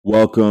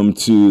Welcome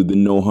to the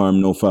No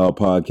Harm, No Foul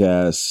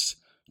podcast.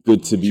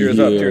 Good to be Cheers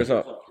here. up, cheers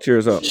up,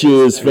 cheers up.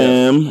 Cheers,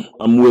 fam.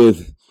 I'm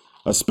with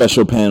a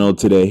special panel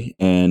today,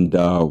 and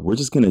we're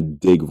just going to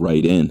dig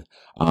right in.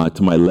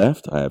 To my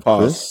left, I have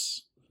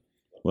Chris.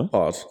 What?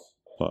 Pause.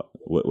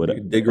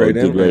 What? Dig right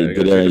in?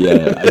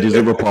 Yeah. I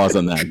deserve a pause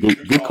on that.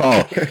 Good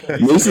call.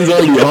 Mason's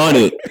already on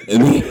it,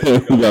 and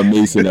then we got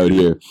Mason out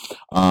here.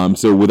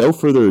 So without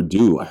further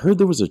ado, I heard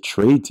there was a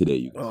trade today.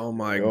 You guys. Oh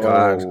my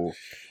God.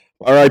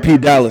 R.I.P.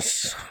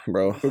 Dallas,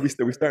 bro. So we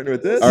starting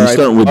with this? We're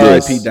starting with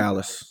this. R.I.P.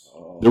 Dallas.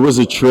 There was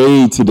a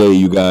trade today,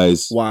 you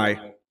guys.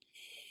 Why?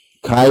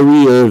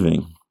 Kyrie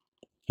Irving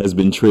has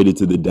been traded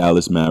to the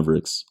Dallas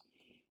Mavericks.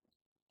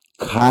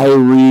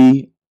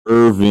 Kyrie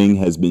Irving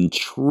has been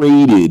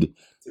traded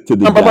to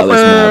the Dallas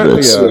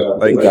Mavericks. Yeah, I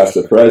think that's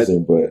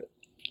surprising, but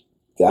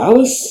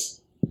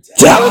Dallas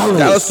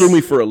threw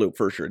me for a loop,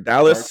 for sure.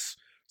 Dallas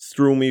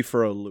threw me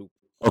for a loop.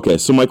 Okay,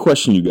 so my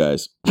question, you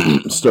guys,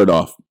 start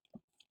off.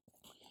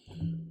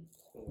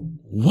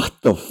 What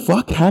the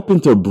fuck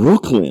happened to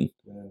Brooklyn?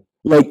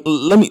 Like,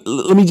 let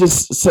me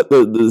just set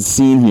the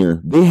scene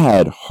here. They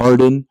had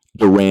Harden,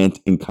 Durant,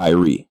 and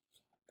Kyrie.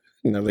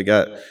 You know, they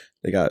got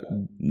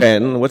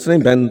Ben. What's his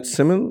name? Ben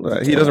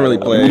Simmons. He doesn't really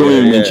play. We don't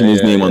even mention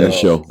his name on the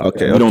show.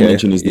 Okay, we don't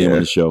mention his name on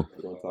the show.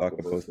 We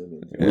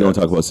We don't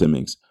talk about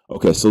Simmons.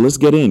 Okay, so let's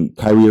get in.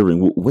 Kyrie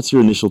Irving, what's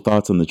your initial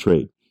thoughts on the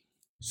trade?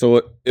 So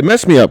it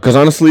messed me up because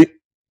honestly,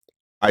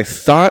 I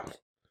thought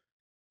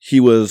it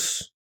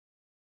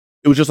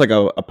was just like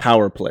a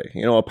power play,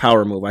 a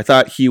power move. I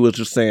thought he was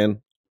just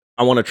saying,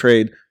 I want to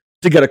trade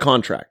to get a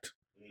contract.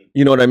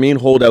 You know what I mean?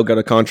 Hold out, get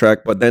a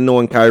contract. But then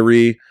knowing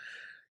Kyrie,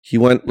 he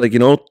went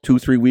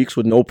 2-3 weeks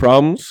with no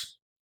problems.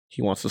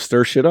 He wants to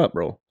stir shit up,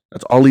 bro.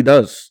 That's all he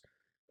does.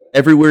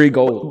 Everywhere he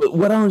goes. But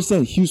what I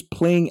understand, he was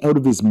playing out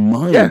of his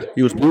mind. Yeah,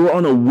 he was. We were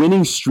on a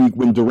winning streak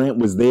when Durant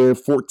was there,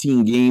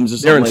 14 games or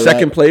something. They're in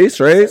second place,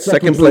 right?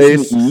 Second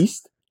place. In the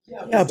East.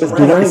 Yeah, but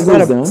Durant it's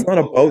goes not down.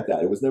 about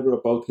that. It was never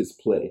about his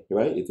play,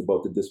 right? It's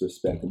about the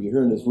disrespect. And you're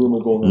hearing this rumor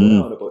going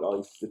around about all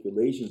these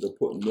stipulations they're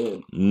putting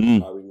in.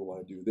 Kyrie, you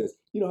want to do this.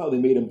 You know how they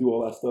made him do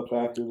all that stuff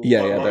after?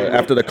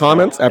 After the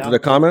comments.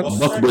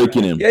 Buck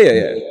breaking him. Yeah.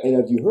 And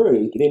have you heard,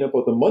 it ain't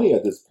about the money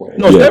at this point.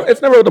 No,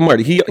 it's never about the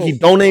money. He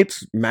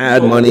donates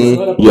mad money.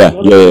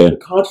 The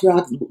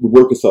contract would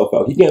work itself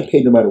out. He getting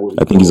paid no matter what.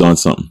 I think he's on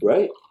something.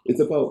 Right?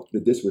 It's about the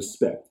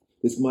disrespect.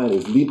 This man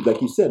is, like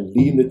you said,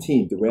 leading the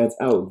team. Durant's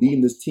out,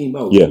 leading this team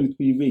out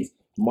 2-3 weeks.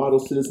 Model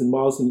citizen,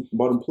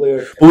 modern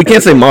player. Well, we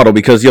can't say model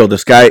because,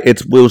 this guy,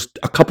 it was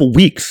a couple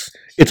weeks.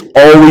 It's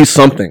always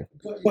something.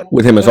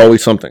 With him, it's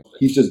always something.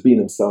 He's just being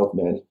himself,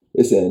 man.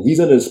 Listen, he's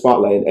under the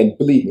spotlight. And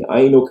believe me, I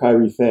ain't no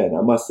Kyrie fan.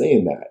 I'm not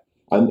saying that.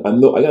 I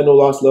got no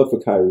lost love for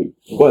Kyrie.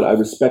 But I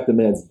respect the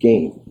man's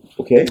game.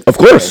 Okay? Of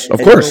course.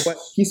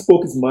 He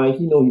spoke his mind.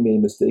 He know he made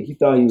a mistake. He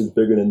thought he was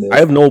bigger than this. I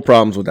have no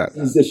problems with that.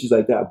 These issues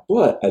like that.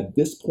 But at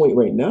this point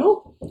right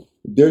now,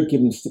 they're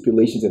giving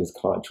stipulations in his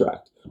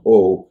contract.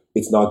 Oh,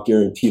 it's not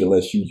guaranteed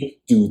unless you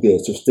do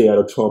this or stay out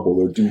of trouble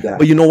or do that.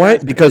 But you know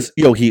what? Because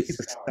but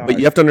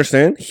you have to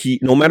understand,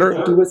 no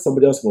matter do it,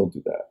 somebody else won't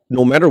do that.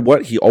 No matter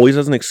what, he always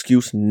has an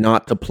excuse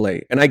not to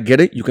play. And I get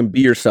it. You can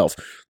be yourself.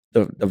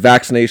 The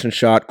vaccination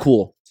shot,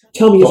 cool.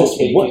 Tell me,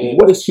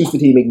 what excuse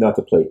did he make not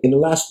to play? In the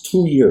last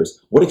 2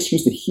 years, what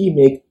excuse did he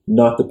make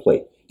not to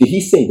play? Did he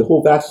say the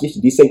whole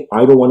vaccination? Did he say,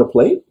 I don't want to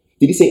play?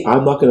 Did he say,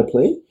 I'm not going to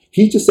play?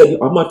 He just said,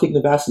 I'm not taking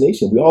the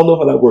vaccination. We all know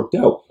how that worked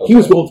out. Okay. He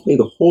was going to play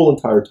the whole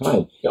entire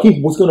time. Yeah.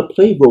 He was going to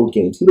play road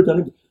games. He would have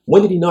done it.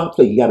 When did he not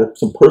play? He got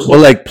some personal...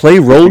 Well, play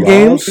road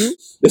games?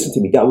 Listen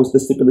to me. That was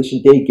the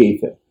stipulation they gave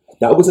him.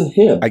 That wasn't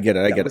him. I get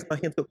it.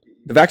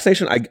 The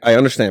vaccination, I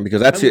understand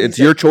because it's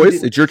your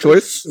choice. It's your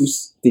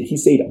choice. Did he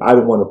say, I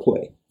don't want to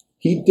play?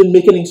 He didn't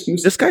make any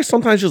excuse. This guy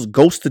sometimes just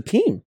ghosts the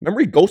team.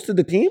 Remember, he ghosted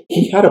the team?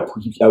 He had at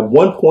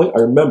one point,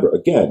 I remember,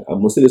 again, I'm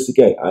going to say this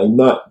again. I'm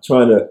not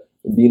trying to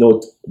be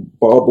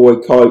ball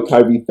boy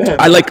Kyrie fan.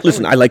 I like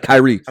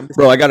Kyrie.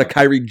 Bro, I like a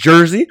Kyrie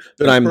jersey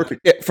that I'm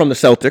from the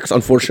Celtics,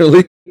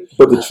 unfortunately.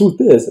 But the truth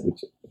is,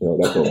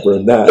 that's going to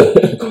burn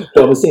that.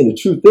 But I'm saying the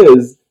truth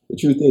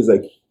is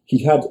like,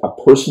 he had a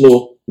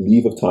personal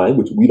leave of time,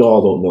 which we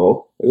all don't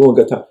know. Everyone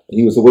got time. And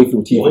he was away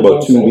from the team for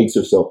about 2 weeks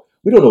or so.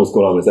 We don't know what's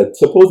going on. It's like,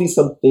 supposedly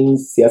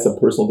he had some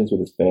personal things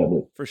with his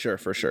family. For sure.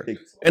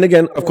 And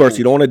again, of course,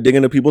 you don't want to dig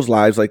into people's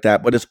lives like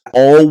that, but it's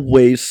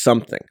always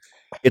something.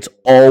 It's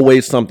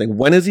always something.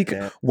 When has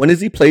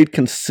he played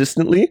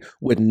consistently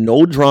with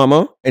no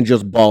drama and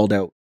just balled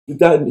out? He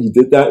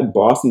did that in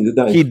Boston.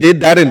 He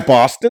did that in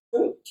Boston?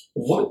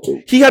 What?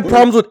 He had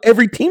problems with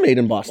every teammate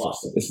in Boston.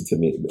 Listen to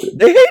me.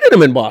 They hated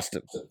him in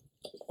Boston.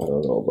 I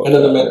don't know about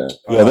that.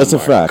 Yeah, that's a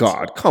fact.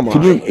 God, come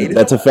on.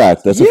 That's a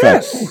fact. That's a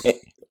fact.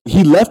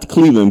 He left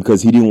Cleveland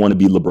because he didn't want to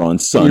be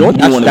LeBron's son.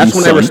 That's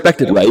when I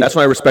respected him. Right? That's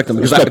when I respect him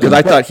because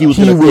I thought he was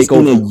going to take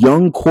over. He was in a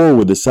young core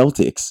with the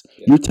Celtics.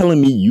 You're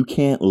telling me you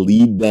can't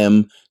lead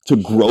them to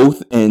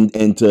growth and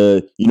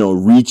to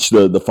reach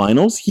the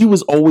finals? He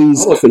was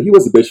always. I was say he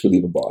was a bitch for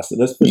leaving Boston.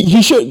 That's pretty.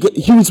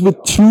 He was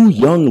with two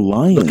young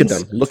Lions. Look at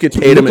them. Look at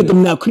Tatum. Look at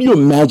them now. Could you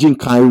imagine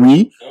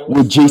Kyrie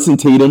with Jason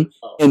Tatum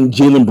and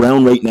Jaylen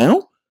Brown right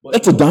now?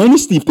 That's a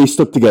dynasty if they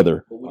stuck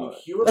together.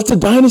 That's a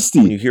dynasty.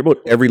 When you hear about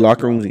every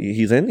locker room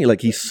he's in,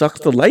 he sucks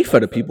the life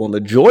out of people and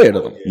the joy out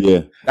of them.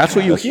 Yeah, that's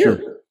what you hear.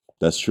 True.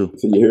 That's true.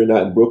 So you're hearing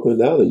that in Brooklyn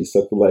now that you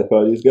suck the life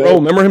out of these guys? Bro,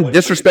 remember him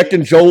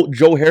disrespecting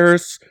Joe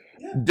Harris?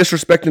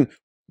 Disrespecting.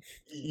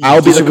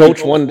 I'll be the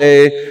coach one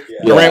day.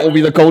 Durant will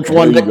be the coach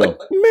one day. Man,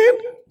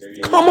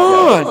 come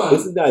on.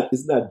 Isn't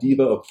that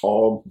diva of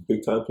all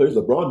big time players?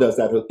 LeBron does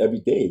that every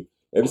day.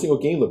 Every single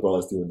game,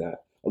 LeBron's doing that.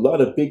 A lot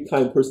of big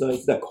time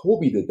personalities. That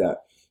Kobe did that.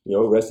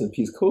 Rest in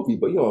peace, Kobe.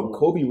 But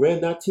Kobe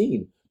ran that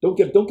team. Don't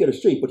get it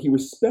straight. But he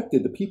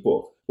respected the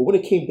people. But when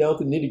it came down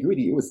to nitty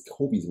gritty, it was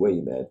Kobe's way,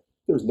 man.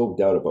 There's no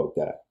doubt about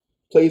that.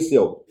 Play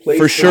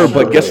for sure,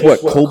 but guess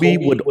what? Kobe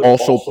would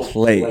also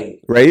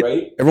play,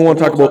 right? Everyone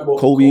talk about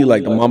Kobe,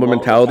 like the Mamba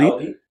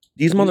mentality.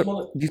 These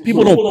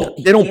people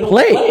don't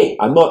play.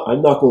 I'm not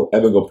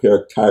ever gonna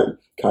compare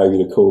Kyrie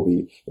to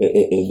Kobe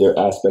in their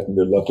aspect and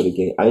their love for the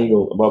game. I'm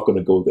not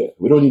gonna go there.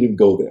 We don't even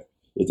go there.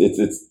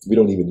 We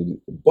don't even need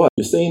it. But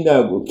you're saying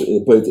that,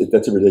 but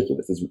that's a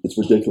ridiculous. It's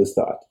ridiculous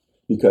thought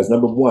because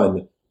number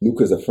one,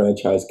 Luka's a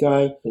franchise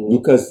guy.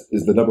 Luka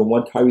is the number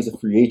one. Kyrie's a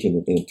free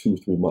agent in 2 or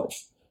 3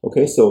 months.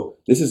 Okay, so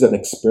this is an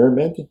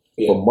experiment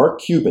for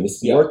Mark Cuban.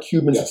 This is Mark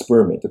Cuban's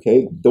experiment,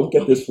 okay? Don't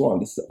get this wrong.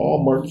 This is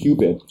all Mark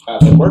Cuban.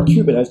 And Mark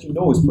Cuban, as you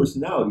know, his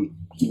personality,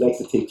 he likes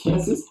to take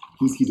chances.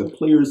 He's a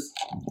player's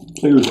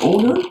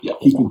owner. Yeah.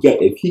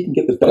 If he can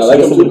get the best. I like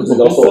him too because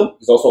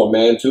he's also a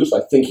man too, so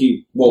I think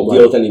he won't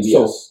deal with any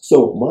BS.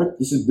 So Mark,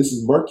 this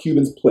is Mark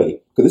Cuban's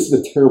play because this is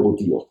a terrible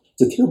deal.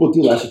 It's a terrible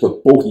deal actually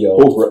for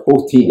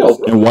both teams. No,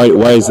 and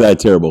why is that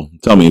terrible?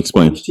 Tell me,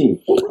 explain. Which team?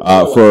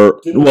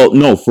 For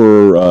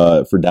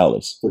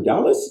Dallas. For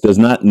Dallas? Does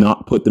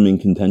not put them in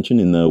contention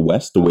in the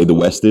West the way the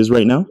West is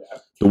right now?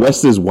 The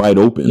West is wide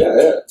open.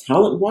 Yeah.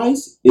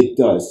 Talent-wise, it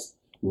does.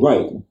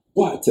 Right.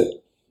 But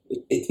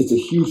it's a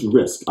huge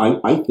risk,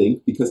 I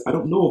think, because I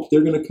don't know if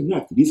they're going to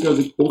connect. These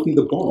guys both need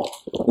the ball.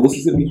 And this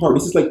is going to be hard.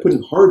 This is like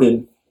putting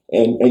Harden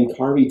and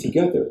Kyrie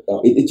together.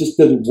 It just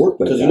doesn't work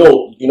like that.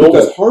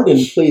 Because Harden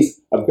plays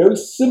a very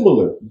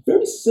similar,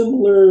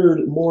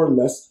 more or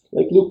less,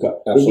 like Luka.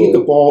 They need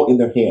the ball in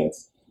their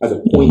hands as a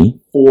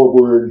point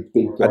forward.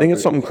 I think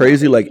it's something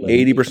crazy like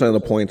 80% of the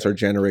points are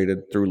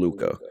generated through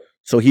Luka.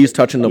 So he's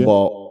touching the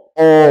ball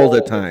all the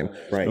time.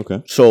 Right.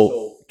 Okay.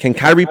 So can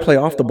Kyrie play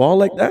off the ball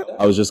like that?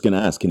 I was just going to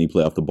ask, can he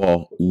play off the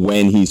ball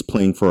when he's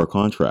playing for a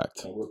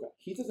contract?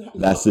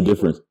 That's the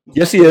difference.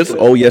 Yes, he is.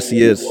 Oh, yes,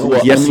 he is.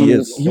 Yes, he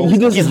is.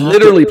 He's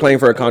literally playing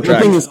for a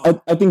contract. The thing is,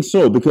 I think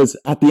so, because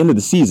at the end of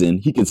the season,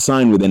 he can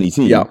sign with any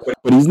team. Yeah.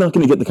 But he's not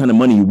going to get the kind of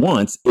money he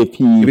wants if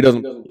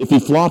he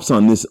flops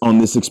on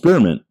this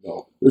experiment.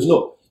 No. There's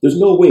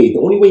no way. The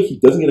only way he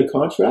doesn't get a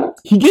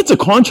contract, he gets a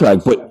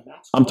contract, but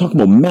I'm talking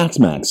about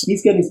max.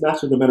 He's getting his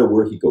max contract no matter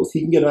where he goes.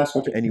 He can get a max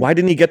contract. And why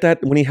didn't he get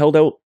that when he held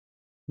out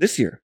this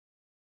year?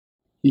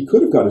 He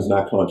could have got his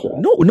max contract.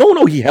 No.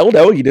 He held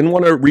out. He didn't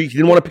want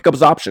to pick up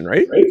his option,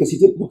 right? Right, because he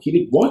didn't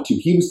want to.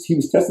 He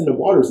was testing the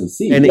waters and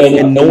seeing.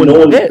 And no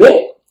one did.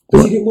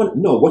 Because he didn't want.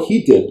 No, what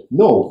he did.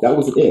 No, that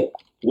wasn't it.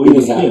 It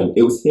was him.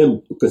 It was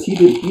him because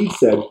he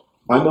said,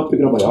 "I'm not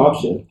picking up my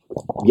option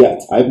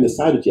yet. I haven't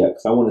decided yet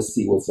because I want to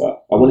see what's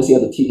up. I want to see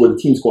where the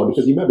team's going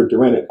because remember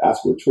Durant had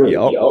asked for a trade.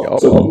 So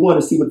he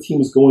wanted to see what the team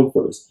was going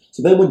first.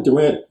 So then when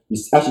Durant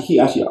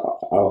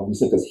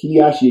because he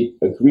actually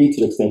agreed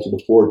to the extension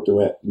before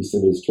Durant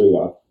rescinded his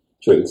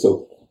trade.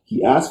 So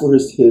he asked for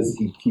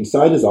he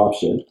signed his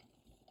option.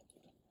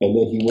 And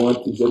then he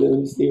said, let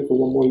me stay here for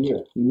one more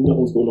year. You know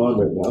what's going on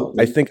right now.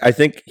 I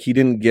think he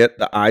didn't get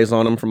the eyes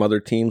on him from other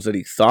teams that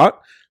he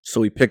thought.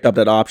 So he picked up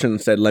that option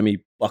and said, let me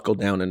buckle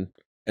down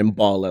and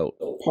ball out.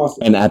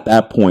 Possibly. And at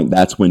that point,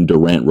 that's when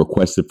Durant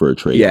requested for a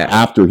trade. Yeah.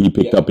 After he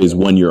picked up his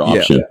 1 year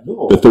option,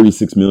 the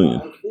 $36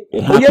 million.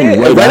 It happened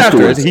right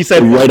after. He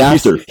said right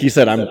after. He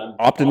said, I'm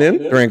opting in.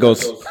 Durant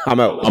goes, I'm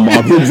out. I'm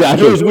off.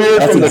 Exactly. It was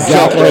weird from the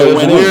jump. It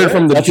was weird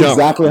from the jump. That's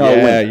exactly how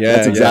it went.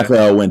 That's exactly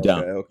how it went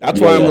down. Okay. That's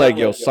why I'm like,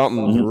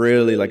 something's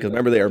really like, because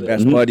remember they are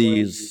best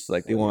buddies.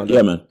 Like they want.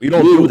 Yeah, man. We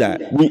don't do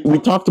that. We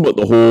talked about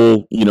the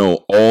whole,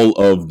 all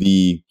of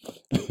the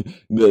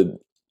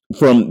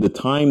from the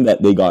time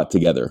that they got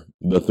together,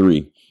 the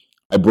three.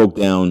 I broke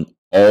down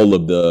all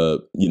of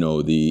the,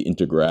 the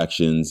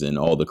interactions and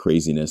all the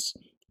craziness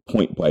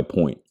point by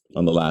point.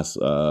 On the last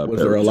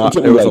was there a lot?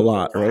 There was a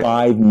lot, right?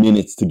 5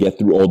 minutes to get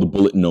through all the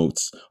bullet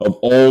notes of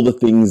all the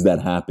things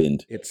that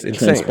happened. It's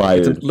insane.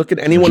 Look at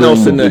anyone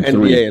else in the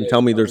NBA and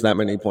tell me there's that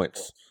many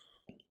points.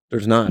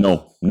 There's not.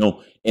 No.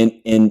 And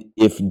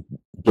if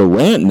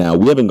Durant now,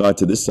 we haven't got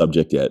to this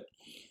subject yet,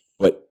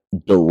 but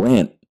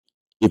Durant,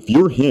 if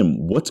you're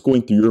him, what's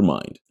going through your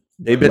mind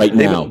they've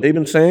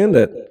been saying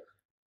that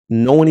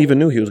no one even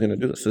knew he was going to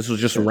do this. This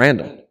was just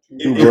random.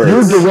 If you're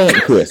Durant,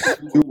 Chris.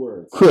 2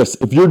 words. Chris,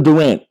 if you're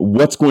Durant,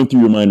 what's going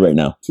through your mind right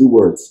now? 2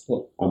 words.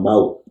 I'm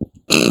out.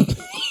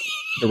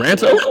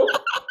 Durant's out?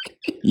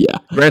 Yeah,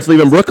 Durant's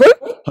leaving Brooklyn?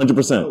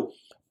 100%.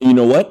 You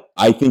know what?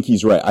 I think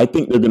he's right. I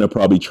think they're going to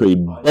probably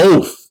trade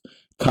both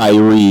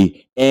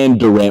Kyrie and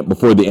Durant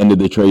before the end of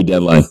the trade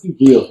deadline. Let's be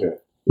real here.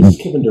 It's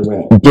Kevin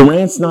Durant.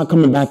 Durant's not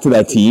coming back to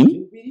that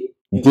team.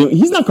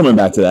 He's not coming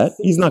back to that.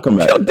 He's not coming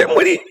back.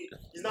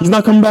 He's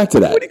not coming back to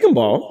that. Dinwiddie can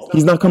ball.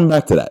 He's not coming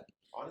back to that.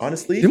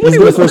 Honestly, Dinwiddie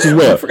He's was the first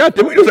where? I forgot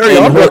Dinwiddie was already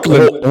on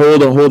Brooklyn.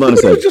 Hold on a He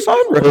second. was just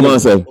on Brooklyn. Hold on a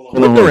second. Hold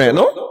With on. Durant,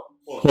 no?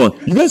 Hold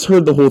on. You guys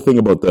heard the whole thing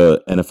about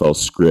the NFL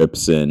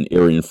scripts and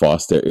Arian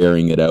Foster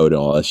airing it out and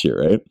all that shit,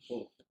 right?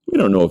 We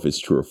don't know if it's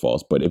true or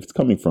false, but if it's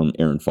coming from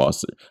Arian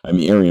Foster,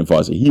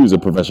 he was a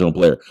professional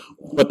player.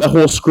 But the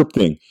whole script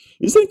thing,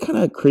 isn't it kind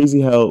of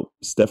crazy how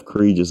Steph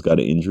Curry just got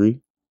an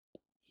injury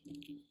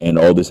and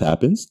all this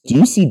happens? Do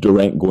you see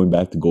Durant going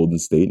back to Golden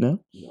State now?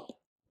 No.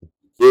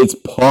 It's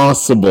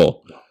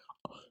possible.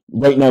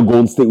 Right now,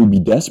 Golden State would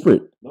be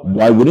desperate.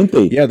 Why wouldn't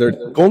they? Yeah,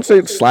 they're Golden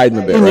State's sliding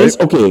a bit, Thing right? is,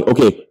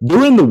 okay.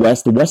 They're in the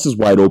West. The West is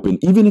wide open.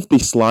 Even if they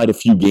slide a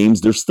few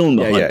games, they're still in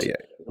the hunt,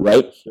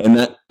 right? And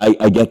that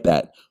I get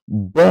that.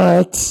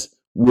 But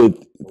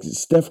with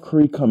Steph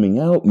Curry coming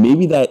out,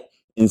 maybe that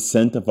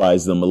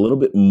incentivizes them a little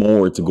bit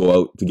more to go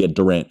out to get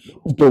Durant.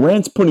 If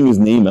Durant's putting his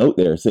name out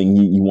there saying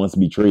he wants to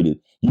be traded,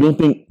 you don't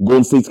think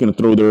Golden State's going to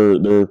throw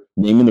their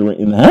name in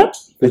the hat?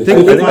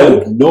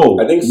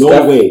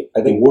 No way.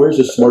 I think Warriors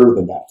are smarter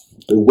than that.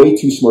 They're way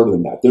too smarter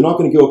than that. They're not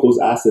going to give up those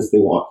assets they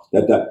want,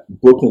 that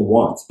Brooklyn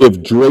wants. If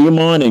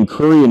Draymond and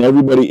Curry and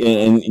everybody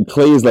and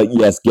Clay is like,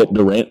 yes, get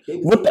Durant.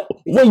 What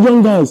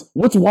young guys?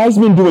 What's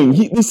Wiseman doing?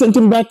 They sent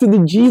him back to the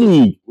G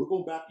League. We're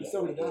going back. This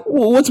already happened.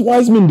 What's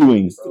Wiseman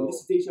doing? This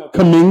is deja vu.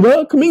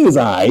 Kaminga's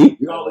aight.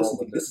 You're all listening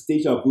to me. This is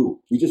deja vu.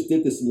 We just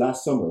did this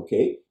last summer,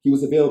 okay? He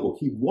was available.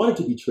 He wanted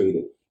to be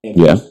traded. And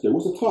there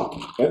was a talk.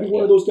 Every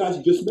one of those guys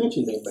you just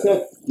mentioned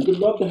said we would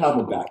love to have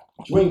him back.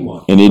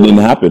 Draymond. And it didn't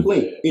happen.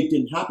 It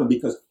didn't happen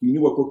because we knew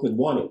what Brooklyn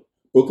wanted.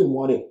 Brooklyn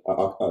wanted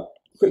a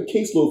great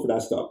caseload for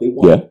that stuff. They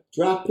wanted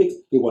draft picks.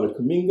 They wanted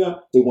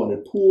Kuminga. They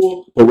wanted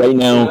Poole. But right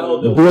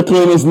now,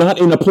 Brooklyn is not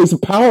in a place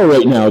of power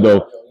right now,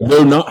 though.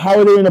 They're not. How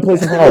are they in a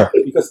place of power?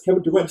 Because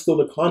Kevin Durant's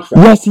still under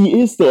contract. Yes, he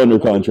is still under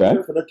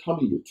contract. For another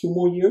 2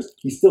 more years,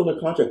 he's still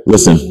under contract.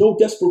 Listen. There's no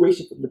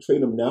desperation for them to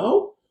trade him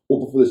now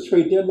or before this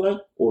trade deadline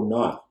or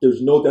not.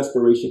 There's no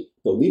desperation.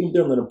 They'll leave him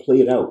there and let him play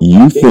it out.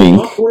 They're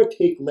not going to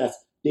take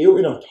less. They were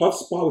in a tough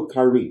spot with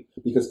Kyrie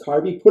because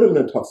Kyrie put him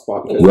in a tough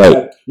spot.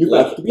 Because you've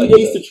got 3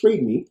 days to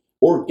trade me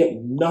or get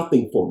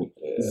nothing for me.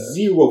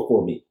 Zero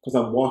for me because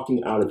I'm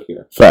walking out of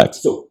here.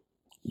 Facts. So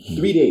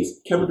 3 days.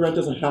 Kevin Durant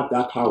doesn't have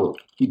that power.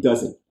 He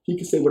doesn't. He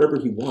can say whatever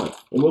he wants.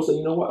 And we'll say,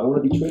 you know what? I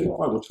want to be traded.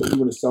 Fine, we'll trade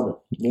you in the summer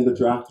near the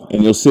draft time.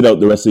 And you'll sit out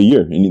the rest of the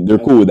year. And they're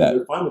cool with that.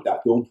 They're fine with that.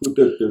 They'll improve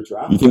their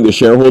draft. You think the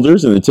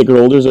shareholders and the ticket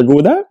holders are good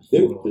with that?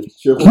 The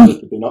shareholders,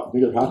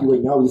 they're happy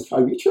right now with this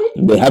Kyrie trade?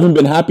 They haven't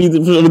been happy for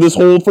this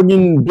whole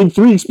freaking Big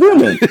Three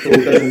experiment.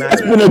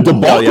 It's been a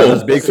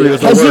debacle. Big Three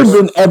Has there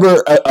been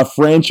ever a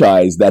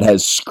franchise that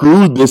has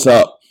screwed this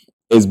up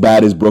as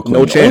bad as Brooklyn?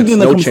 No chance. The only thing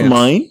that comes to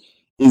mind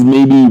is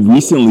maybe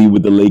recently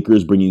with the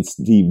Lakers bringing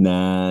Steve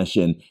Nash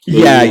and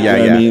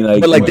I mean?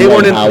 But like they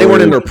weren't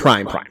in their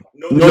prime.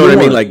 You know what I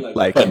mean?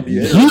 Like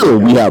here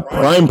we have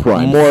prime,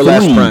 more or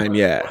less prime.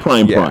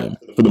 Prime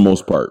for the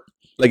most part.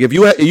 Like if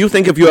you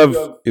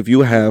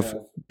have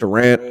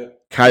Durant,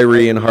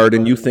 Kyrie, and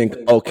Harden, you think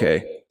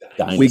okay,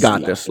 we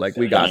got this. Like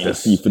we got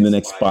this for the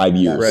next 5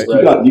 years.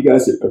 Right. You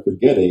guys are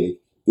forgetting.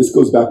 This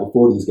goes back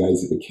before these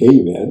guys even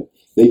came in.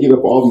 They gave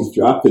up all these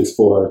draft picks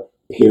for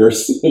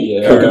Pierce,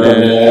 and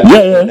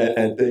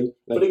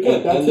but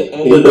again, that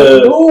team went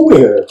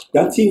nowhere.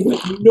 That team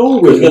went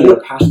nowhere.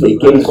 They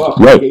gave up.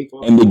 Right,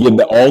 and they give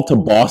it all to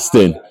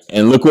Boston,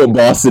 and look what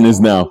Boston is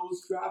now.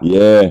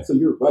 Yeah. So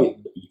you're right.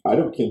 I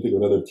can't think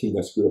of another team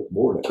that screwed up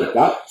more than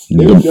that.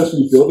 They were just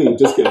rebuilding and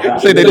just getting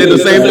back. Say they did the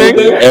same thing.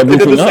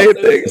 Everything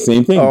the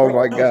same thing. Oh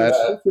my gosh.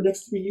 For the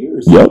next 3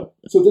 years. Yep.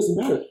 So it doesn't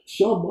matter.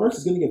 Sean Marks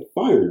is going to get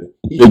fired.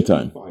 Big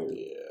time.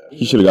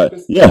 He should have got.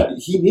 Yeah.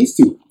 He needs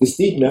to. The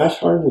Steve Nash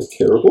hiring was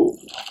terrible.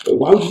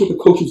 Why would you take a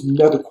coach who's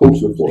never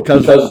coached before?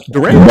 Because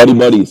Durant.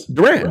 Buddies.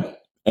 Durant.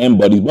 And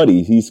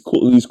buddies. He's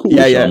cool. He's cool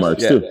with Sean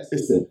Marks too.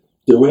 Listen,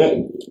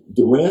 Durant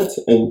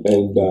and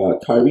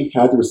Kyrie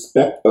had the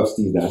respect of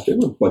Steve Nash. They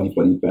weren't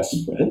buddy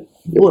best friend.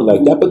 They weren't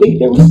like that, but they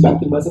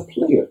respect him as a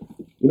player.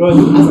 You know what I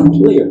mean? As a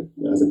player,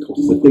 as a coach.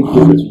 It's a big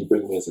difference when you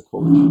bring him as a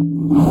coach.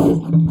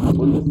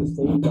 It's the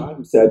same guy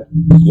who said,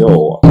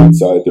 yo,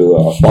 it's either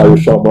fire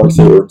Sean Marks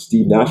or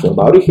Steve Nash, I'm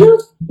out of here.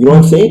 You know what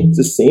I'm saying? It's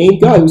the same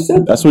guy who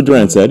said that. That's what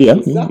Durant said, yeah.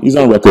 Exactly. He's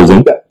on record.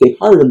 They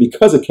hired him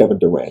because of Kevin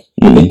Durant.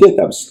 Mm-hmm. They did.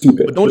 That was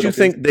stupid. But don't you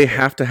think they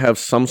have to have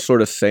some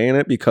sort of say in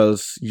it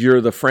because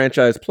you're the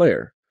franchise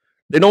player?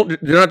 They're not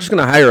just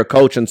going to hire a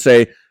coach and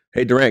say,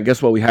 hey, Durant,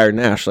 guess what? We hired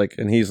Nash.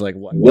 And he's like,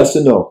 what? Yes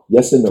and no.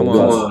 Come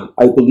on.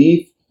 I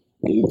believe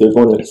they're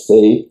going to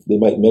say, they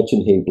might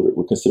mention, hey,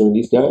 we're considering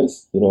these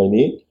guys. You know what I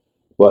mean?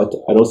 But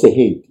I don't say,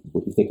 hey,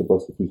 what do you think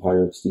about if we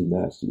hire Steve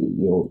Nash? Are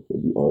you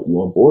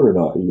on board or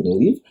not? Are you going to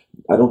leave?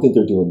 I don't think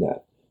they're doing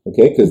that,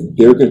 okay? Because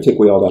they're going to take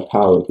away all that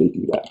power if they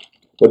do that.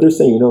 But they're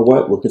saying, you know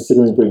what? We're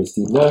considering bringing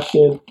Steve Nash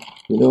in,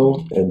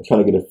 and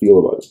trying to get a feel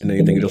about it. And then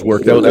you think it just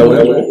worked out that way?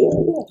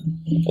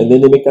 Yeah. And then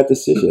they make that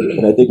decision.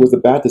 And I think it was a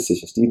bad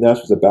decision. Steve Nash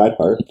was a bad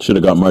hire. Should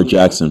have got Mark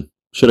Jackson.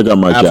 Should have got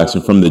Mark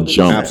Jackson from the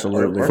jump.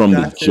 Absolutely. From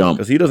the jump.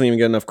 Because he doesn't even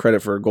get enough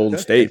credit for Golden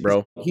State,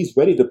 bro. He's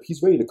ready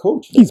to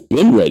coach. He's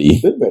been ready.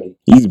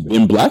 He's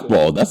been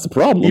blackballed. That's the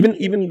problem.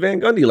 Even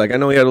Van Gundy. Like, I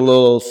know he had a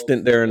little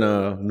stint there in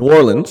New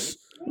Orleans.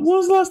 When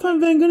was the last time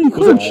Van Gundy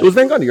coached? It was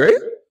Van Gundy, right?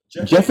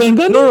 Jeff Van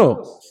Gundy?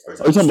 No.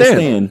 Are you talking about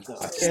Stan?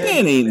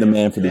 Stan ain't the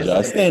man for the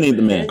job. Stan ain't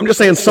the man. I'm just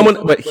saying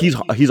but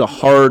he's a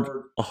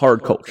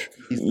hard coach.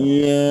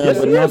 Yeah, Yes,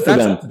 but he not is. for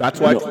them. That's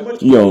why.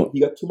 He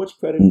got too much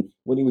credit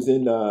when he was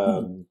in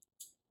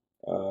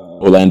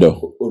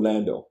Orlando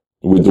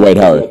with Dwight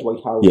Howard.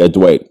 Yeah,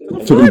 Dwight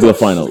took him to the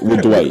final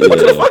with Dwight. Went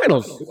to the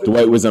finals.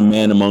 Dwight was a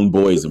man among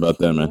boys about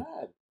that, man.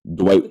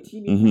 Dwight.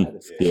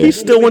 He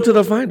still went to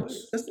the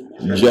finals.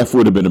 Jeff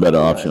would have been a better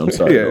option. I'm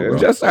sorry, bro.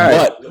 Just all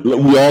right. But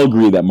we all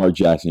agree that Mark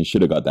Jackson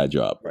should have got that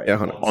job Yeah,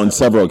 100%. on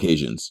several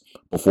occasions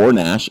before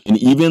Nash and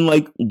even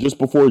like just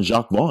before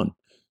Jacques Vaughn.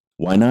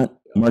 Why not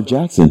Mark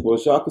Jackson? Well,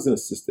 Jacques was an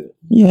assistant.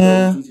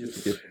 Yeah.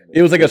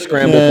 It was like a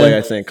scramble play,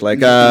 I think. Like,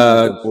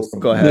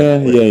 go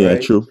ahead. Yeah.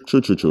 True.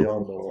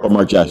 But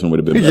Mark Jackson would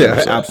have been better. Yeah,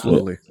 so,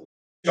 absolutely.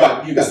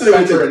 You got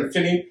Spencer and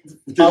Finney.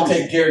 I'll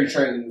take Gary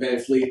Trent and Van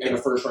Fleet in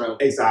the first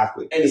round.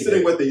 Exactly. Anything.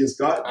 Considering what they just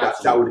got,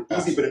 that would have easily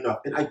Absolutely. been enough.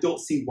 And I don't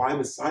see why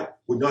Masai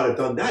would not have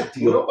done that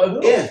deal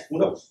Who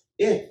knows?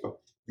 if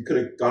we could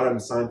have got him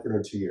signed for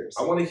another 2 years.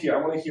 I want to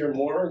hear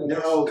more in the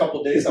next No,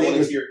 couple of days. his I name want to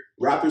was- hear.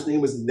 Raptor's name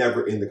was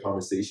never in the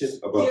conversation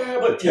about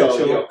But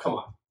yo, come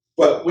on.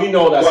 But We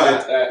know that's but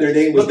not that. their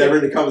name was Look at- never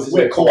in the conversation.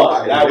 With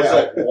Kawhi, that was Yeah.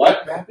 like,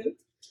 what happened?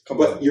 Come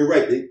But on. you're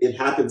right. It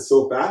happened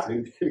so fast. We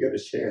didn't get a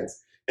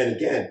chance. And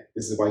again,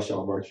 this is why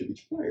Sean Mark should be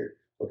fired.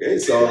 Okay,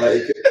 so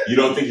like, You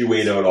don't think he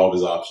weighed out all of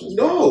his options?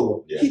 bro?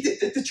 no, Yeah. he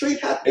did, the trade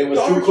happened. It was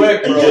Dog, too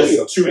quick, he- bro. he-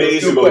 Just 2 It was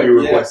days too ago, quick. he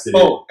requested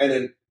it. Oh, and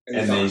then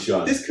And then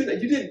Sean. This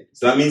couldn't. You didn't.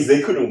 So that means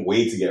they couldn't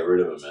wait to get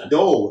rid of him, man.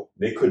 No,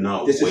 They could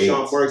not this wait. is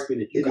Sean Marks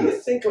being an you gotta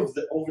idiot. think of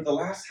over the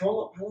last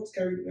how long's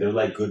Kyrie been there? They're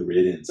like good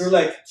riddance. They're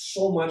like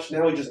so much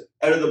now. He just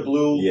out of the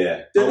blue.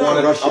 yeah, They're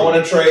not rushing. I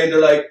want to trade. They're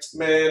like,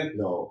 man,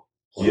 No,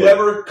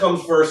 whoever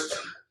comes first.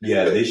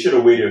 yeah. They should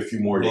have waited a few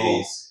more No.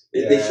 days.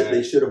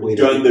 they should have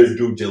waited. Done their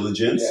due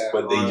diligence, Yeah,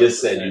 but they just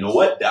said, 100%. you know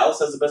what? Dallas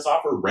has the best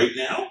offer right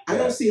now. I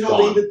don't see how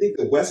Gone. they even think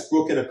of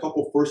Westbrook and a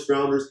couple first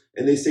rounders,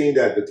 and they saying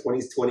that the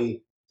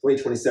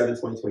 2027,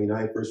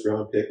 2029 first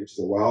round pick, which is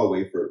a while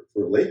away for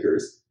the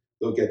Lakers,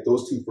 they'll get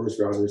those 2 first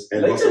rounders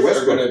and Lakers Russell are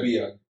Westbrook, going to be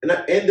a and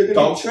they're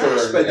going to be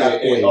trashed by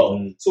that point.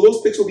 Mm. So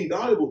those picks will be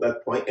valuable at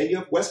that point, and you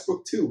have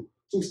Westbrook too,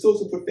 who still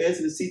can put fans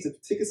in the seats and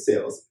ticket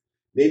sales.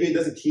 Maybe it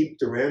doesn't keep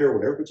Durant or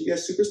whatever, but you got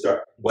superstar.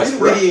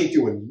 Westbrook. Dinwiddie ain't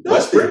doing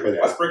nothing for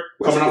that. Westbrook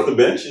coming off the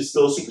bench is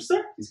still a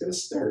superstar. He's going to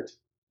start.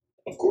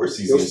 Of course,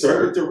 he's He'll going to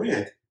start with start.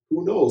 Durant.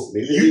 Who knows?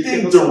 Maybe You they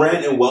think can-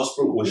 Durant and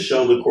Westbrook would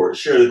share the court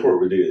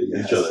with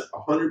each other?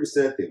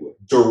 100% they would.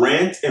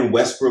 Durant and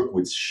Westbrook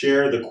would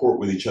share the court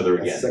with each other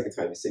That's again. the second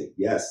time you say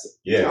yes.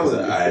 Yeah, because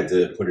Challenge. I had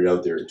to put it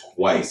out there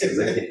twice because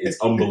it's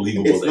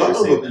unbelievable It's that not you're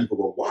saying that.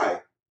 unbelievable.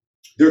 Why?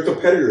 They're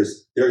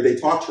competitors. They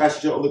talk trash to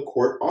each other on the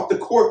court. Off the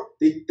court,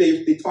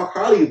 they talk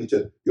highly of each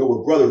other. Yo,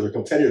 we're brothers. We're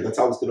competitors. That's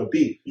how it's going to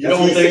be. You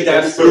don't think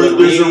that's for There's the a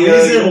media? You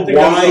reason don't think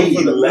that's why for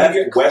he the left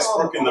media?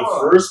 Westbrook in the Come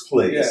on. first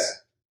place. Yeah.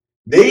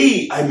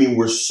 They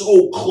were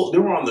so close. They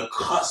were on the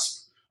cusp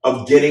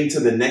of getting to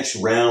the next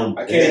round.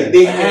 I can't.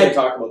 They I had can't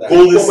talk about that.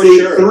 Golden So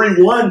State mature.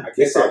 3-1. I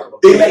can't talk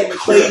about They that. let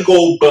Clay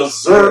go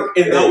berserk,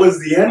 and that was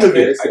the end of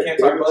it. I can't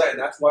talk about that, and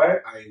that's why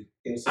I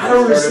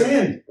don't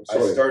understand. I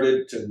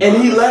started to.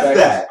 And he not left respect-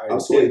 that. I I'm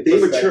sorry. did They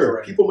respect mature.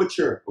 Durant. People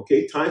mature.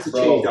 Okay, times have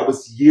Bro. changed. That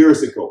was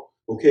years ago.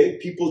 Okay,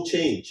 people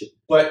change.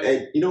 But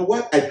And you know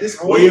what? At this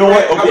point, Well, you know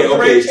what? How Okay, did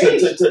okay, Durant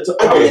change?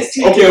 How okay, did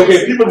he change?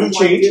 okay. People do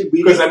change Dinwiddie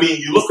because I mean,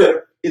 you look at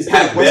instead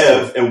Pat of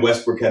Westbrook, Bev and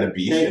Westbrook had a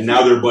beef, Thank and you.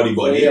 now they're buddy They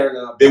buddy. are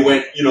not. They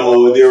went, they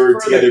were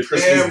For together the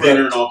Christmas camera.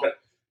 dinner and all that.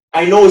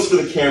 I know it's for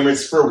the camera,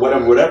 it's for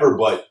whatever,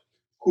 but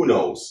who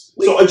knows?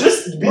 So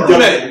just be Wait a done.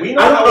 minute, we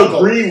know I how don't it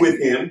agree with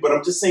him, but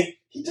I'm just saying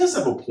he does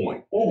have a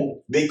point.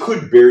 Mhm. They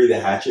could bury the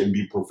hatchet and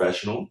be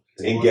professional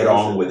and get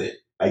on with it.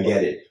 I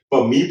get it.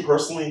 But me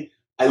personally,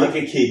 I look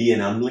at KD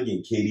and I'm looking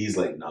at KD's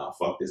like, nah,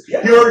 fuck this.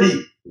 Yeah. He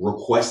already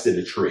requested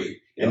a trade.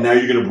 And now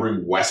you're going to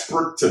bring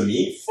Westbrook to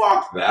me?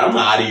 Fuck that. I'm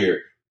out of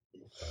here.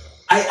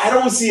 I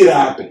don't see it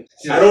happening.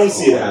 I don't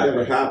see it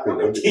never happening.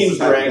 happened. Teams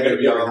Never Durant gonna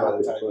be on happened, by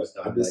the time but it's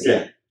done. I'm just Yeah.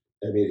 saying.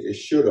 I mean, it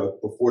should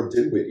have before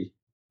Dinwiddie.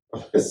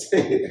 I'm just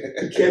saying.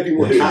 You can't be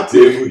more Dinwiddie.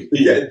 happy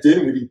to get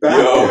Dinwiddie back.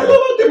 Yo. I don't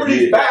know if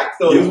Dinwiddie's Yeah. back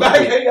though. Yo. He's back.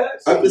 Hey guys.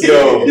 I'm just Yo.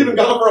 saying. He's been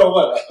gone for a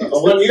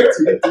 1 year.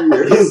 2-3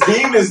 years. His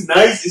game is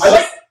nice. It's I like.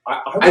 just,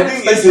 I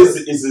think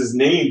it's his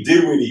name,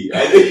 Dinwiddie.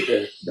 I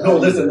think No,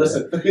 listen.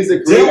 He's a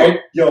Dude, great,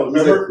 yo, he's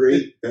a remember?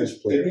 great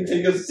bench player. Didn't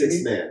he take his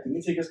Six man. Didn't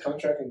he take his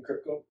contract in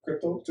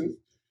crypto too?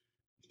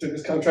 took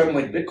his contract in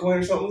like Bitcoin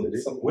or something.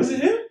 Was it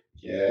him?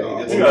 Yeah, No,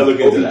 he You did gotta look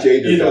into OBJ that.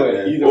 did Either that, way,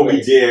 man. either way.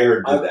 OBJ, I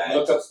heard did I that.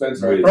 looked up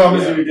Spencer. I With-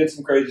 promise yeah. you, he did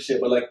some crazy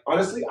shit. But like,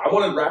 honestly, I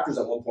wanted Raptors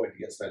at one point to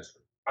get Spencer.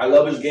 I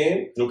love his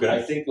game. Okay.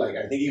 I think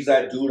he's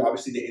that dude.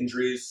 Obviously, the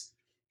injuries,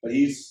 but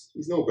he's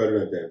no better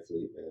than Van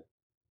Fleet, man.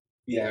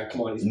 yeah.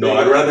 Come on, he's No, big.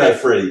 I'd rather have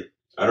Freddie.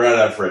 I'd rather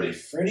have Freddie.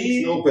 Freddie.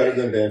 He's no better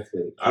than Van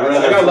Fleet. I'd rather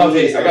I gotta have love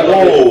hate. I gotta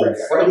love hate for Freddie. I gotta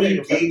love Freddie, hate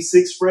for Freddie. Game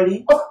 6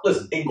 Freddie, Oh,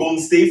 listen, and Golden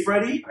State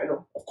Freddie, I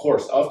know, of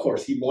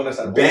course, he won us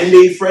at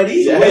Band-Aid Freddie.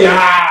 Yeah, Come Freddie.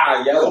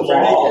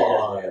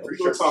 on. Yeah, We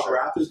for don't talk sure.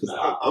 Raptors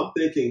because I'm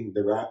thinking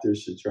the Raptors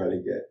should try to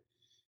get.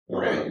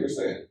 Right, you're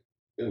saying.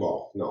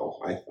 Well, no,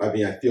 I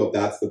mean I feel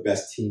that's the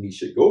best team he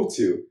should go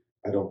to.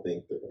 I don't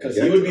think Because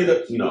he would be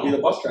the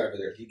bus driver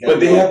there. But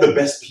they have the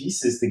best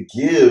pieces to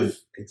give.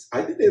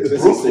 I think they have the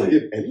best Brooklyn. to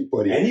give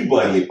anybody.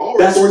 Anybody. I mean, all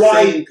That's reports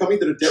why saying coming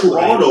to the deadline.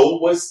 Toronto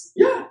was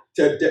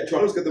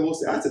Toronto's got the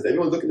most assets.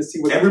 Everyone's looking to see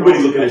what everybody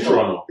Toronto's looking at gonna do.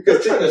 Toronto. They're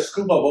because trying to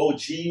scoop up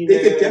OG, They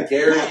could man, get-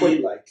 Gary, yeah, but-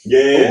 like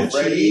Yeah.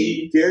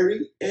 OG,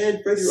 Gary,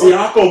 and Freddie.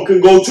 Siakam can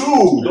go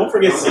too. Don't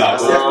forget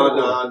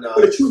Siakam. no.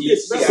 But the truth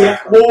is, Siakam.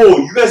 Oh,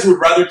 you guys would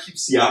rather keep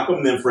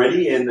Siakam than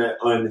Freddie and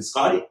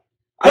Scotty?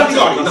 Not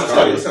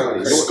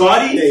Scotty.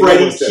 Scotty, Hey, Freddie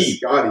no one says keep.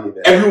 Scotty, man.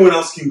 Everyone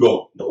else can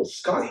go. No,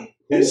 Scotty.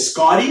 And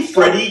Scotty,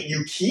 Freddie,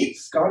 you keep.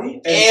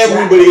 Scotty.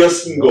 Everybody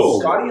else can go.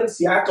 Scotty and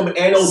Siakam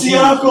and OG.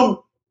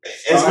 Siakam,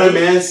 as my Scotty.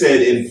 man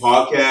said in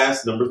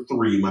podcast number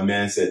 3, my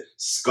man said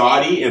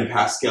Scotty and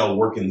Pascal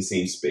work in the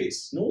same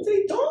space. No,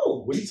 they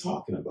don't. What are you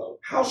talking about?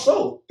 How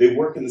so? They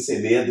work in the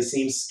same. They have the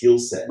same skill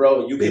set.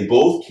 Bro, you They can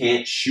both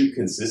can't shoot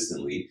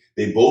consistently.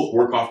 They both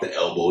work off the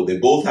elbow. They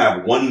both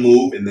have one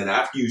move, and then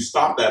after you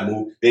stop that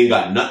move, they ain't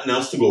got nothing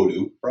else to go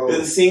to. They're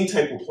the same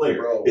type of player.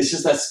 Bro. It's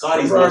just that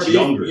Scotty's Remember our much beef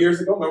younger.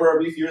 years ago? Remember our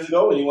beef years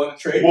ago when you wanted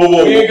to trade?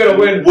 Whoa. We ain't gonna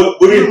win. What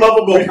do you love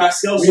about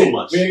Pascal so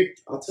much?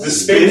 I'll tell The you.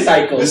 spin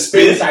cycle. the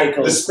spin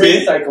cycle. The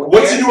spin. cycle.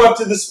 What's he And- do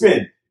after the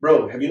spin?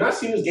 Bro, have you not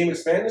seen his game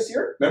expand this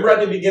year? Remember at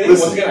the beginning?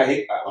 Listen. Once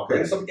again, I'll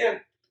bring this up again.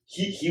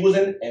 He was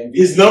in MVP.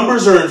 His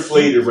numbers are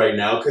inflated right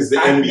now because the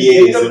At the NBA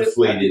beginning is of this-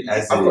 inflated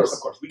as it Of is.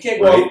 course. We can't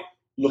go Right? out,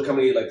 look how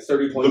many,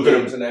 30-point Look at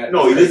games and that.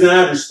 No, he doesn't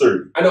average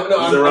 30. I know, no,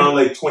 He's I'm around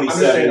like just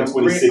 27, saying, I'm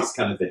 26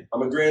 kind of thing.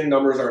 I'm agreeing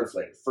numbers are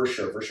inflated, for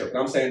sure. But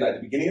I'm saying that at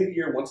the beginning of the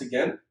year, once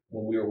again,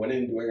 when we were winning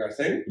and doing our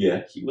thing,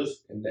 Yeah. he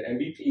was in the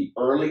MVP,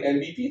 early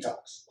MVP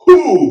talks.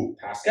 Who?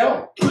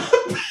 Pascal.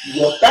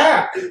 Look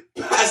back.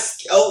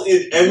 Pascal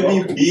in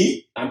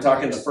MVP? I'm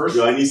talking the first.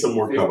 Yo, I need some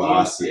more 15.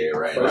 Cavassier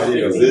right now. First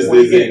Because 15, this 20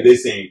 ain't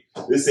games.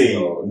 this I'm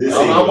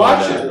ain't not going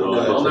watching. down.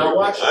 No, I'm not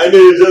watching. I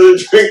need another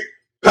drink.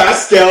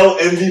 Pascal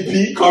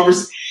MVP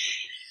conversation.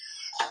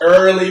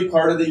 Early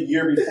part of the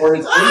year before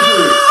his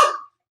injury.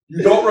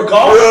 You don't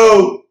recall?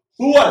 Bro.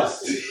 Who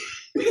was?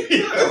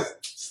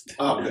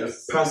 Stop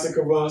this.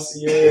 Pascal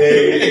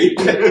Cavassier.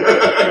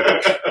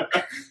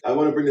 I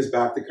want to bring this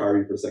back to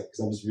Kyrie for a second because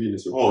I'm just reading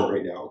this report Oh.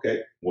 right now. Okay,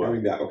 What?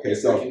 bring that. Okay,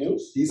 so Breaking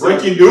news. he's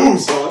Breaking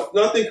news. No, it's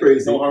nothing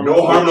crazy. No harm,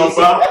 No harm, no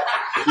foul.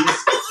 He's-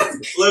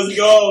 Let's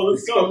go.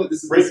 Let's go.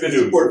 This is Break the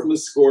news. report from the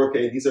score.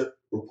 Okay, these are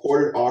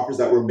reported offers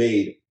that were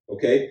made.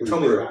 Okay, Tell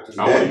me the Raptors.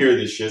 I want to hear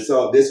this shit.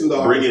 So this was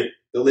the Bring offer. it.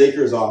 The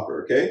Lakers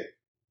offer. Okay,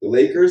 the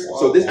Lakers.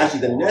 So this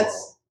actually the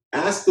Nets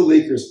asked the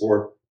Lakers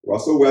for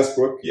Russell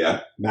Westbrook,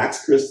 Yeah.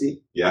 Max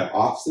Christie, Yeah.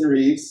 Austin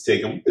Reeves.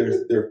 Take him.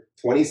 Their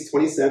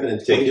 27 and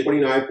Take it.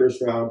 2029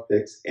 first round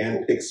picks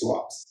and pick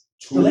swaps.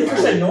 The Lakers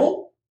said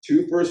no?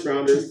 2 first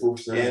rounders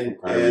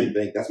and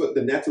Kyrie. that's what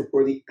the Nets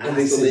reportedly And asked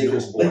they the said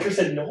Lakers no. for. Lakers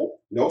said no?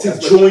 No, To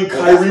that's join that's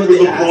Kyrie what with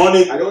they LeBron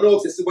asked. and- I don't know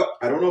if this is what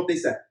I don't know if they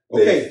said.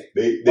 Okay,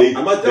 They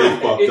I'm not they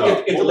done. fucked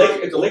up. If Hold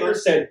on. the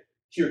Lakers said,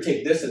 here,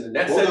 take this, and the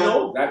Nets Hold said on.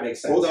 no, that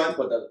makes sense. Hold on.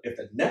 But if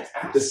the Nets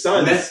asked, the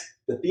Suns, Nets-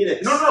 the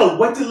Phoenix. No.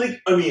 What did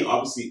I mean,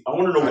 obviously, I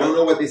want to know I don't what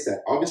know what they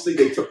said. Obviously,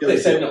 they took the they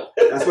other said deal.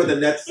 no. That's what the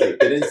Nets say.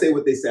 They didn't say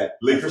what they said.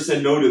 Lakers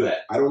said no to that.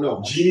 I don't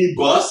know. Genie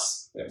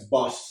Bus.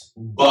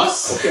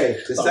 Bust. Okay,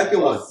 the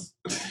second one,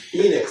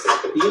 Phoenix.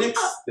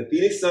 The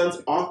Phoenix Suns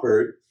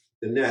offered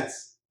the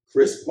Nets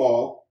Chris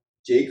Paul,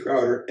 Jay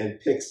Crowder, and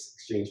picks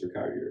exchange for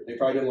Kyrie Irving. They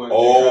probably didn't want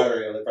Oh. Jay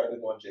Crowder. Yeah, they probably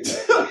didn't want Jay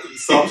Crowder.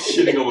 Stop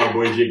shitting on my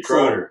boy Jay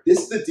Crowder. This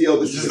is the deal.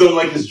 You This just is don't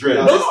like his dread.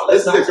 No,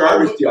 this is the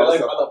garbage deal.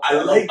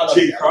 I like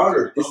Jay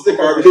Crowder. This is the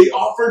garbage They deal.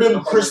 offered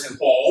him Chris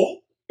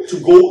Paul to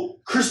go.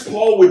 Chris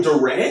Paul with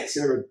Durant. He's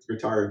gonna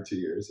retire in 2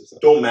 years or something.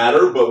 Don't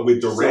matter, but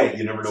with Durant,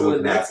 you never know So what the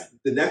can Nets,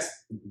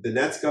 happen. the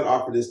Nets got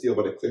offered this deal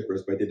by the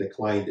Clippers, but they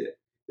declined it.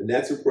 The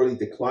Nets reportedly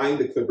declined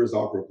the Clippers'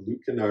 offer of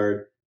Luke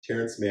Kennard,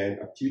 Terrence Mann,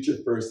 a future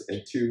first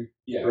and 2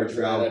 first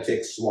round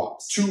pick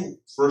swaps. 2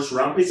 first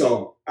round picks.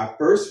 So a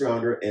first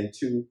rounder and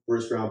 2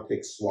 first round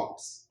pick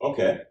swaps.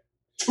 Okay.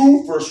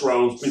 2 first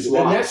rounds picks.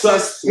 Swaps. So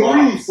that's 3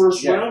 Swaps.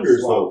 first Yeah,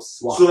 rounders. swaps.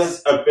 So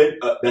Swaps.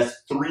 that's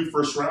 3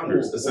 first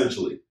rounders Ooh.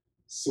 essentially.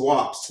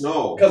 Swaps.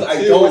 No, 'Cause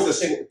I two don't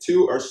is a,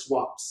 2 are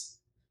swaps.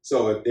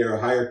 So if they're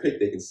a higher pick,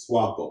 they can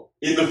swap them.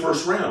 In the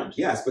first round.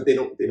 Yes, but they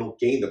don't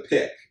gain the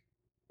pick.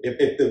 If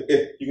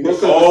You can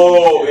Brooklyn,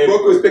 just- if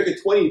Brooklyn was picking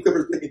 20,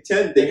 Clippers picking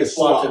 10, they They can can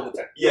swap swap. to the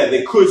 10. Yeah,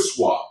 they could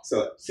swap.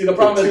 So See, the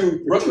problem For is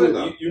two, Brooklyn.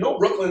 though. You know,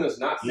 Brooklyn is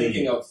not Mm.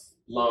 thinking of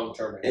long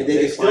term. And they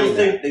they still declined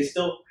think they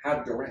still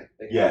have Durant.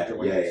 They have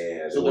Durant.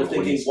 Yeah. So they're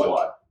thinking,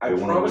 what? I They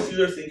wanna promise win. you,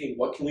 they're thinking,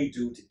 what can we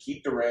do to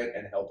keep Durant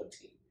and help a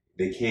team?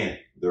 They can't.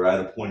 They're at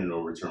a point of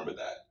no return with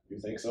that. You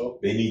think so?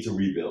 They need to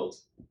rebuild.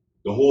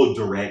 The whole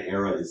Durant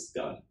era is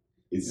done.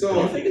 It's So- Do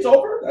you done. think it's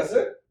over? That's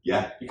it?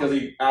 Yeah. Because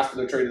he asked for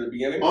the trade at the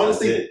beginning?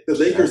 Honestly, That's it. the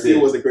Lakers That's deal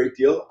it. was a great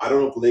deal. I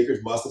don't know if the Lakers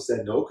must have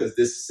said no because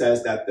this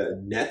says that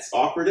the Nets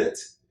offered it.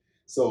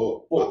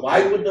 So Well,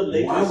 why would the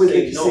Lakers Why would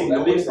say they no? say That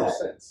no makes to no that?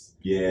 sense.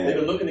 Yeah. They've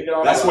been looking to get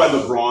off. That's the why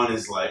ground. LeBron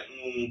is like,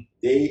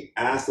 they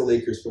asked the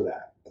Lakers for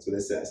that. That's what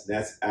it says.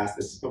 Nets asked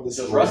this from the Does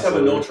source. Russ have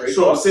a no trade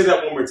so I'll clause? say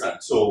that one more time.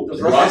 So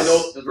Does Russ, Russ have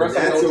no The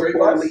trade Nets clause?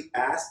 reportedly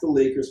asked the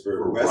Lakers for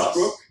For Westbrook,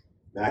 Russ.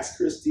 Max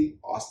Christie,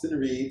 Austin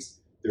Reeves,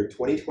 their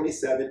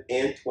 2027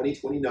 and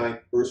 2029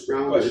 first Question.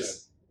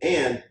 rounders,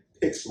 and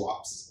pick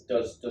swaps.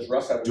 Does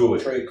Russ have a Do no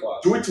it. trade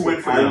clause? do it to win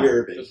for Kyrie now.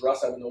 Irving. Does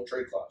Russ have a no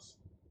trade clause?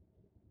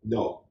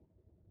 No,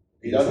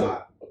 He does doesn't.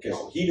 not. Okay,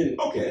 so he didn't.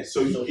 Okay,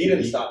 so he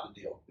didn't stop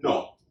the deal.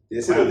 No,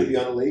 This had to be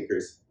on the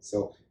Lakers.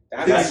 So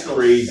That That's makes no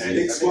crazy. sense. pick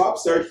That makes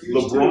swaps no are sense.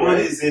 huge. too, LeBron right?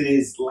 is in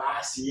his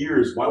last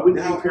years. Why wouldn't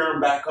Now, you pair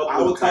him back up I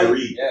will with tell you-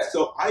 Kyrie? Yeah.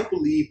 So I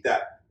believe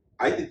that.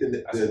 I think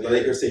That's the weird.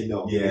 Lakers say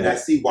no, Yeah. and I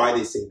see why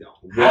they say no.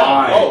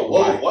 Why? Oh, whoa,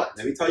 Why? what?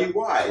 Let me tell you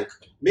why.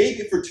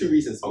 Maybe for two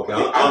reasons. Okay, I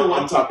don't I'm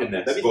want talking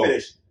next. Let me Go.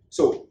 finish.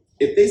 So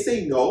if they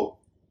say no,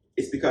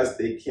 it's because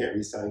they can't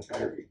re-sign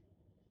Kyrie.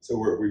 So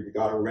we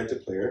got to rent a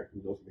player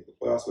who knows to make the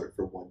playoffs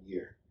for 1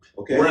 year.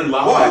 Okay, We're in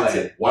La La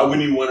Land. Why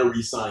wouldn't you want to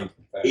re-sign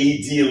AD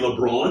and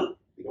LeBron?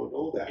 we don't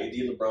know that. AD,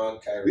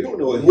 LeBron, Kyrie. We don't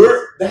know what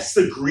That's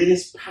the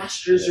greenest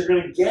pastures you're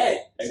gonna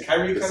get. And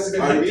Kyrie This kind is of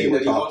been Kyrie hinting we're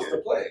that he wants talking.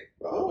 to play.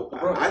 Well, with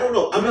LeBron. I don't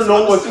know. I I'm don't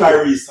know what assuming.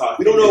 Kyrie's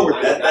talking. We don't know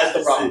about. what That's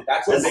the problem.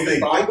 That's That's the the big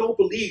thing. I problem. don't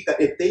believe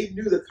that if they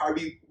knew that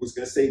Kyrie was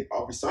going to say,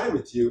 "I'll resign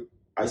with you,"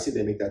 I see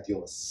they make that deal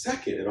in a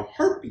second, in a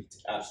heartbeat.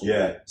 Absolutely.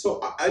 Yeah, So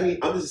I mean,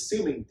 I'm just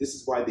assuming this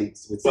is why they would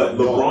say but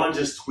no. LeBron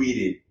just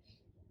tweeted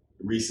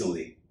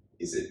recently.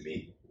 Is it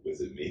me? Was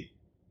it me?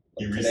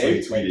 He Today, recently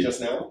like tweeted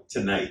just now.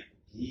 tonight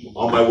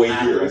on my way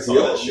here. I saw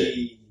that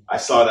shit. I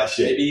saw that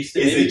shit. Maybe Is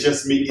it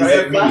just me? Is Probably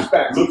it have me?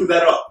 flashbacks. Look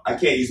that up. I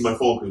can't use my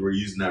phone because we're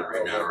using that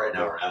right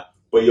now.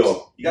 But yo,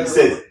 You he gotta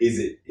says, remember-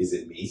 "Is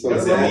it me? So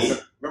Is that's- it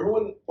me?" Remember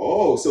when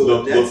Oh, so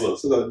Look, the Nets, look.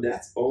 so the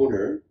Nets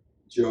owner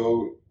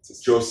Joe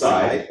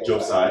Josiah.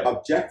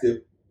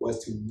 objective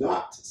was to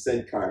not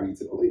send Kyrie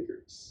to the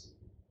Lakers.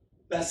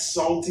 That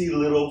salty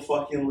little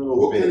fucking little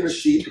Brooklyn bitch.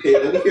 received. Okay,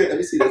 let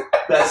me see this.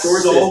 That's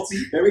Sources. salty.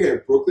 Let me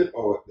hear Brooklyn.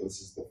 Oh, no,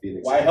 this is the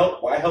Phoenix. why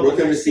help the Brooklyn next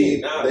team?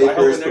 received Nah, why help the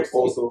Lakers next team?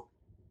 proposal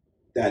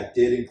that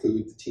did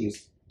include the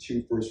team's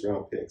 2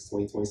 first-round picks,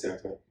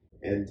 2027,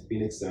 and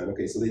Phoenix Sun.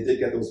 Okay, so they did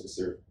get those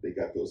reserved. They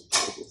got those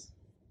proposals.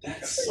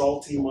 That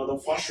salty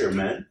motherfucker,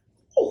 man.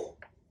 Oh,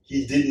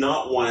 he did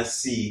not want to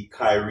see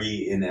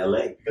Kyrie in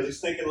LA. Because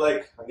he's thinking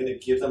like, I'm gonna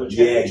give them a Yeah,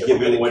 championship. give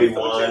I'm gonna him what he them a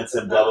wants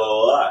and championship. blah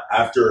blah blah.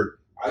 After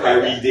I like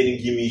Kyrie that.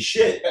 didn't give me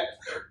shit,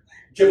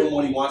 Give him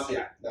what he wants.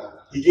 Yeah. Nah.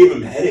 he gave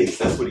him headaches.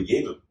 That's what he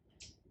gave him.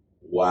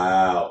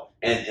 Wow.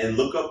 And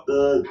look up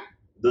the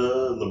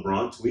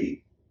LeBron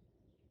tweet.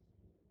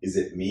 Is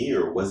it me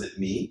or was it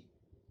me?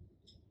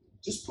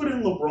 Just put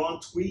in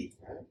LeBron tweet.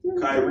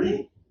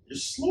 Kyrie, you're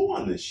slow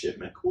on this shit,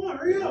 man. Come on,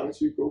 hurry Why up.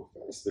 don't you go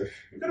faster?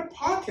 We got a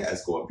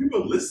podcast going.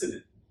 People are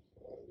listening.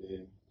 Oh,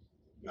 man.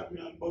 I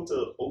mean, I'm about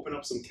to open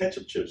up some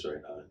ketchup chips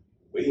right now.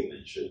 Waiting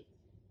and shit.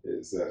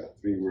 It's a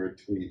 3-word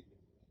tweet.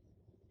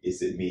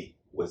 Is it me?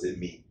 Was it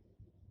me?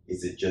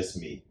 Is it just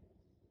me?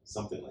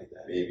 Something like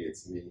that. Maybe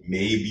it's me.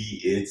 Maybe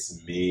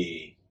it's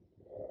me.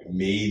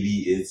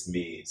 Maybe it's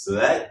me. So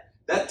that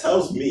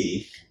tells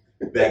me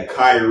that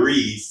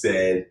Kyrie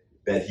said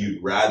that he'd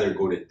rather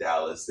go to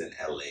Dallas than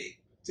LA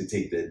to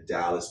take the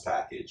Dallas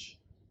package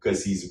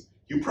because he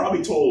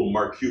probably told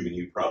Mark Cuban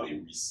he'd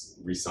probably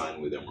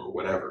re-sign with him or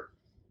whatever.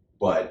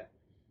 But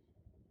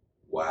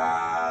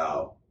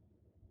wow.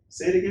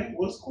 Say it again.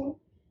 What's it called?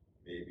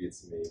 Maybe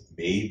it's me.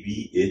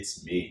 Maybe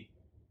it's me.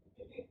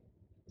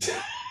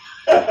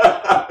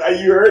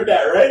 You heard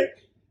that, right?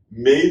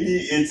 Maybe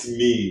it's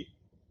me.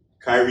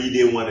 Kyrie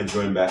didn't want to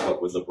join back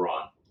up with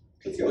LeBron.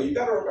 Yo, you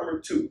gotta remember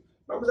too.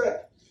 Remember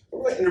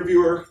that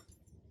interviewer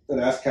that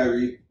asked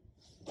Kyrie,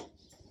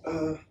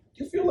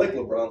 you feel like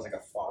LeBron's like a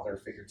father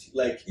figure to you?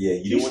 Like Yeah, He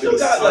you didn't want to still be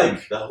got, son.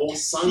 like- The whole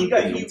son he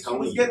thing, I'm was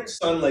telling you. getting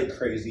sun like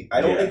crazy.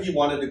 I don't Yeah. think he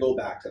wanted to go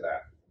back to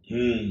that.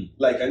 Mm.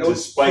 Like I know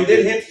Despite he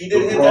did hint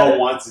at LeBron it.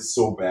 wants it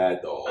so bad,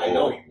 though. I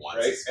know, he wants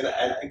right? it so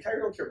And bad.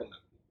 Kyrie don't care about that.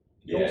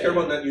 You Yeah. don't care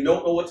about that. You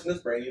don't know what's in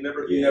his brain. You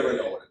never Yeah.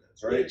 know what it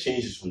is, Right? right? It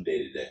changes from day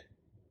to day.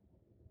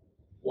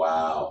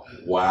 Wow.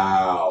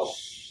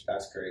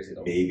 That's crazy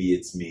though. Maybe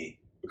it's me.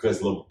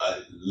 Because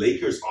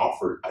Lakers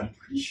offered, I'm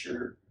pretty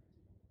sure.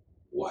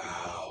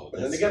 Wow, But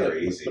that's then again,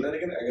 crazy.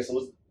 I guess it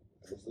was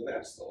the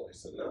Nets though. They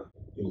said no.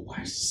 Yo, why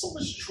is there so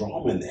much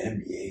drama in the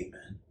NBA,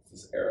 man?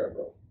 This era,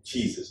 bro.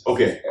 Jesus.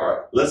 Okay, all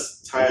right.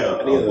 Let's tie a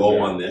Any other bow beer?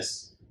 on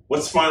this.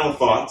 What's final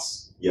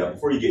thoughts? Yeah,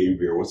 before you get your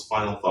beer, what's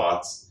final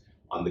thoughts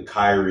on the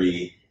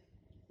Kyrie,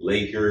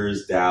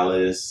 Lakers,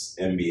 Dallas,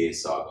 NBA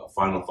saga?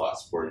 Final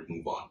thoughts before we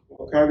move on.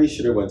 Kyrie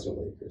should have went to the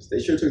Lakers. They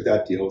should have took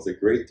that deal. It was a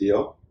great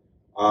deal.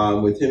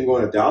 With him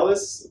going to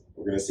Dallas,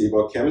 we're going to see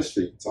about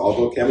chemistry. It's all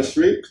about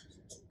chemistry.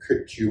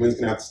 Cuban's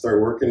going to have to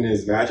start working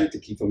his magic to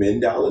keep him in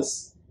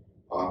Dallas.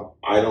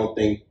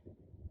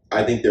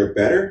 I think they're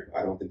better.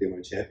 I don't think they win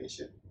a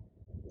championship.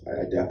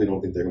 I definitely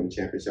don't think they're going to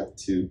championship with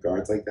two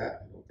guards like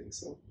that. I don't think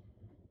so.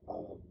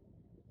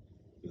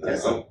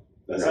 That's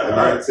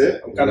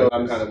it. I'm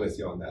kind of with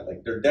you on that.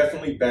 Like, they're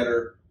definitely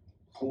better.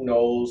 Who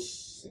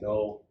knows? You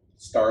know,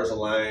 stars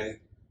align.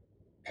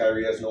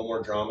 Kyrie has no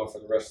more drama for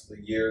the rest of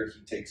the year.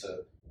 He takes a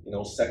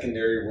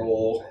secondary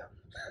role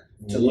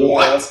to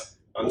Luka.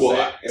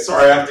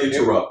 Sorry, I have to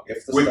interrupt.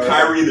 With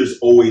Kyrie, there's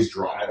always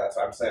drama. That's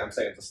what I'm saying. I'm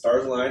saying if the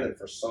stars align and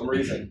for some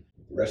reason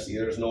the rest of the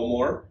year there's no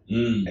more,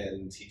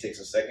 and he takes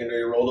a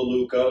secondary role to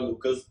Luka.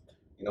 Luka's,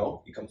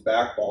 he comes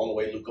back, balling the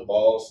way Luka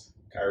balls.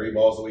 Kyrie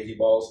balls the way he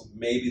balls.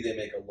 Maybe they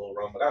make a little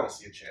run, but I don't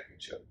see a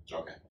championship.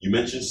 Okay. You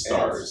mentioned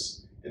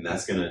stars, and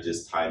that's going to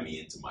just tie me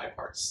into my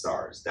part.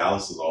 Stars.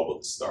 Dallas is all about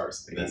the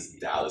stars, and that's the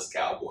Dallas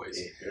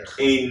Cowboys.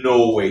 Ain't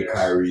no way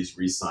Kyrie's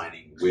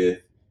re-signing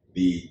with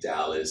the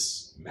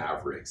Dallas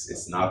Mavericks.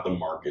 It's not the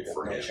market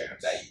for him.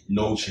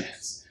 No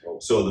chance.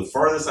 So the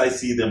farthest I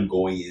see them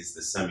going is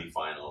the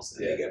semifinals,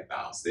 and they get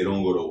bounced. They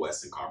don't go to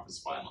Western Conference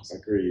Finals.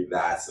 Agreed.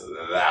 That's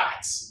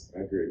that.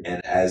 Agreed.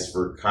 And as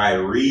for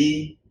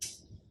Kyrie,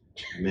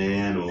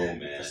 man, oh man,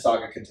 the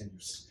saga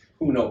continues.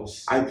 Who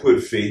knows? I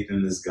put faith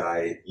in this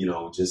guy,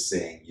 just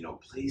saying,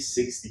 play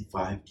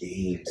 65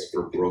 games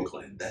for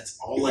Brooklyn. That's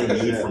all I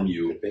need from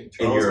you. And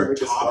you're a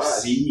top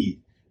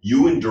seed.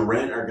 You and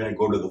Durant are going to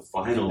go to the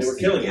finals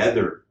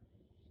together.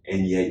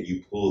 And yet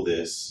you pull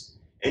this.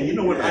 And you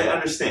know what? I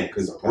understand,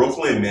 because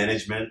Brooklyn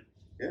management,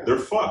 they're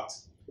fucked.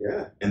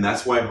 Yeah. And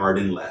that's why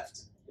Harden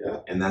left. Yeah.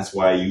 And that's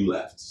why you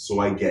left. So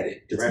I get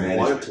it. Durant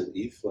wanted to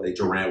leave.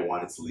 Durant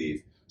wanted to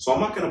leave. So I'm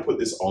not going to put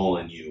this all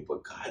on you,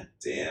 but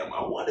goddamn,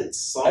 I wanted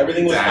something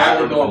Everything was to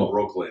happen normal. from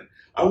Brooklyn.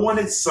 I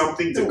wanted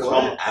something to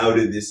come out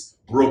of this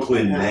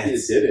Brooklyn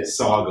Nets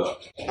saga.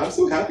 I'm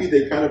so happy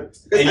they kind of...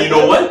 And you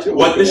know what?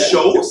 What this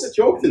shows,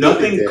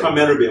 nothing come come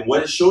out of it.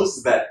 What it shows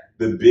is that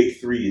the big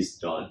three is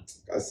done.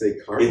 I say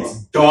karma.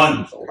 It's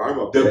done.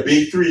 Karma, the bitch.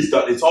 big three is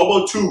done. It's all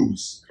about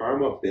twos.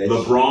 Karma, bitch.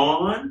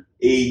 LeBron,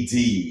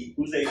 AD,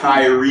 Who's AD?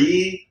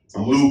 Kyrie, It's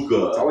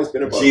Luka, always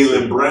been about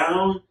Jaylen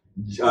Brown,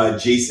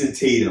 Jason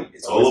Tatum.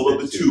 It's all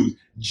about the twos.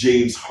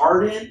 James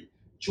Harden,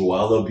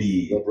 Joel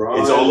Embiid. LeBron,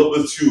 it's all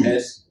about the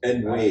twos.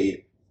 And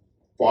Wade.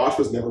 Bosh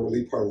was never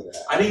really part of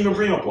that. I didn't even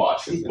bring up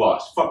Bosh. Who's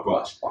Bosh? Fuck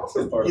Bosh.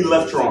 He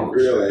left Toronto.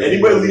 Really?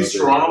 Anybody leaves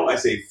Toronto, I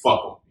say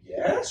fuck him.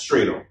 Yeah?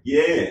 Straight up.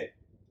 Yeah.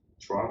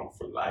 Toronto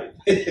for life.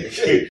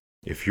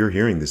 If you're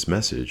hearing this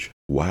message,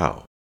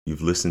 wow,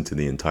 you've listened to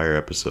the entire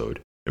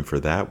episode. And for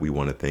that, we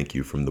want to thank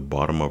you from the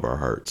bottom of our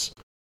hearts.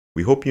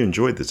 We hope you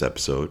enjoyed this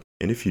episode.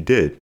 And if you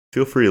did,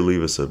 feel free to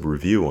leave us a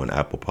review on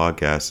Apple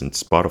Podcasts and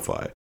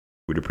Spotify.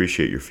 We'd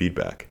appreciate your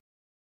feedback.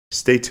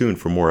 Stay tuned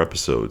for more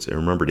episodes and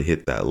remember to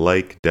hit that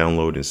like,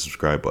 download, and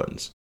subscribe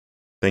buttons.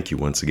 Thank you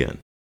once again.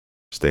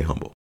 Stay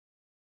humble.